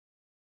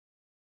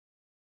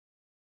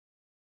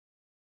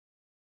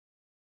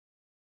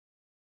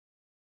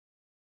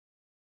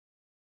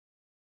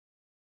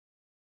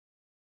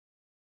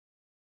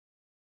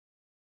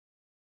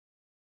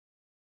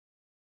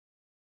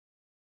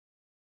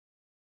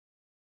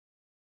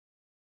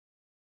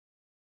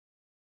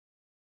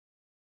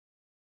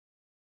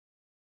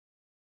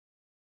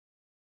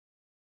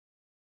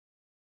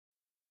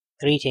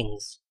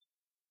Greetings.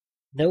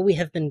 Though we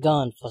have been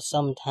gone for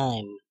some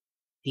time,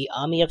 the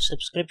army of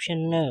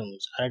subscription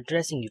gnomes are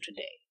addressing you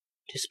today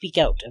to speak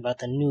out about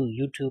the new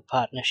YouTube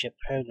partnership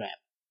program.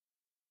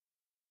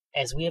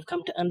 As we have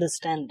come to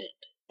understand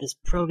it, this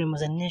program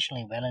was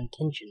initially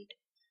well-intentioned,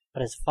 but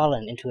has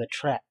fallen into a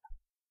trap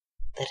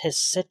that has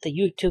set the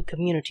YouTube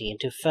community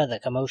into further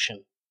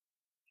commotion.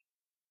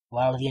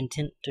 While the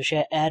intent to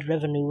share ad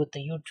revenue with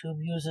the YouTube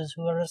users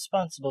who are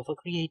responsible for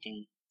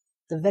creating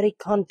the very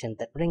content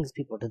that brings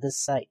people to this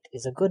site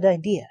is a good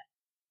idea,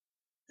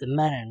 the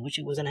manner in which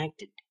it was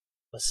enacted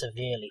was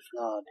severely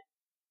flawed.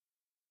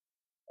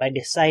 By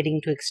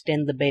deciding to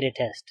extend the beta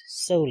test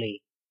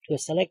solely to a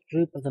select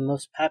group of the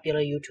most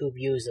popular YouTube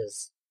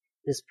users,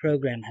 this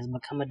program has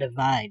become a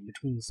divide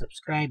between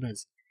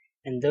subscribers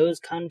and those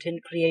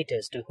content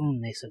creators to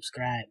whom they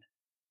subscribe.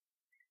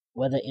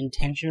 Whether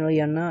intentionally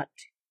or not,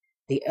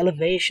 the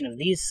elevation of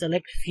these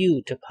select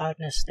few to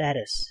partner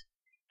status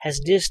has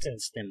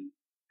distanced them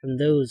from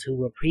those who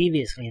were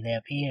previously their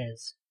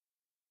peers.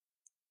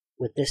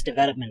 With this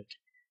development,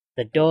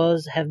 the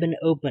doors have been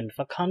opened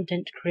for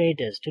content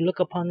creators to look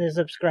upon their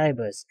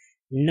subscribers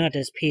not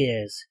as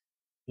peers,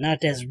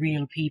 not as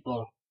real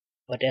people,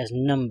 but as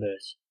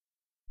numbers,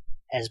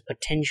 as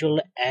potential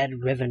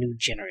ad revenue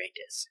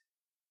generators.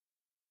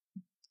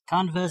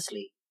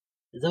 Conversely,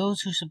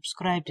 those who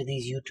subscribe to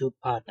these YouTube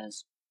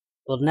partners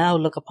will now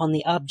look upon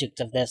the object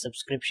of their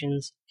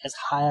subscriptions as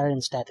higher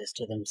in status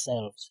to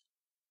themselves.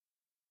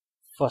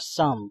 For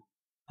some,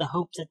 the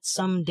hope that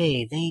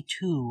someday they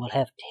too will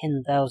have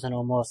 10,000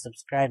 or more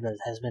subscribers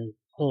has been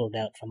pulled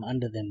out from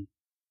under them.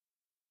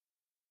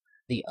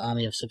 The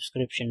army of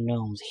subscription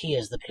gnomes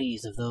hears the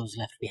pleas of those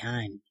left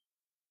behind.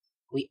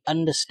 We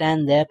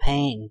understand their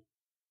pain.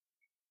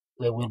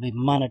 We will be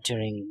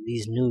monitoring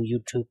these new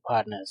YouTube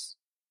partners.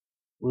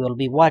 We will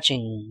be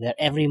watching their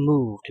every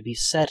move to be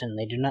certain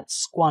they do not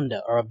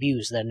squander or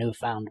abuse their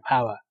newfound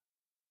power.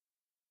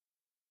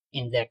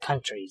 In their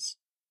countries,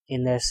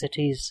 in their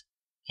cities,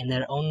 in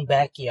their own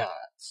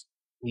backyards,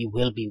 we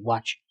will be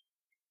watching.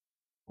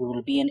 We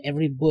will be in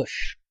every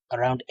bush,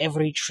 around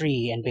every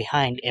tree, and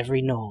behind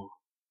every knoll.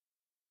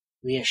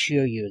 We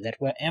assure you that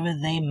wherever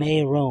they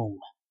may roam,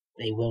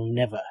 they will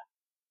never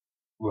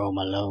roam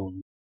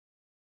alone.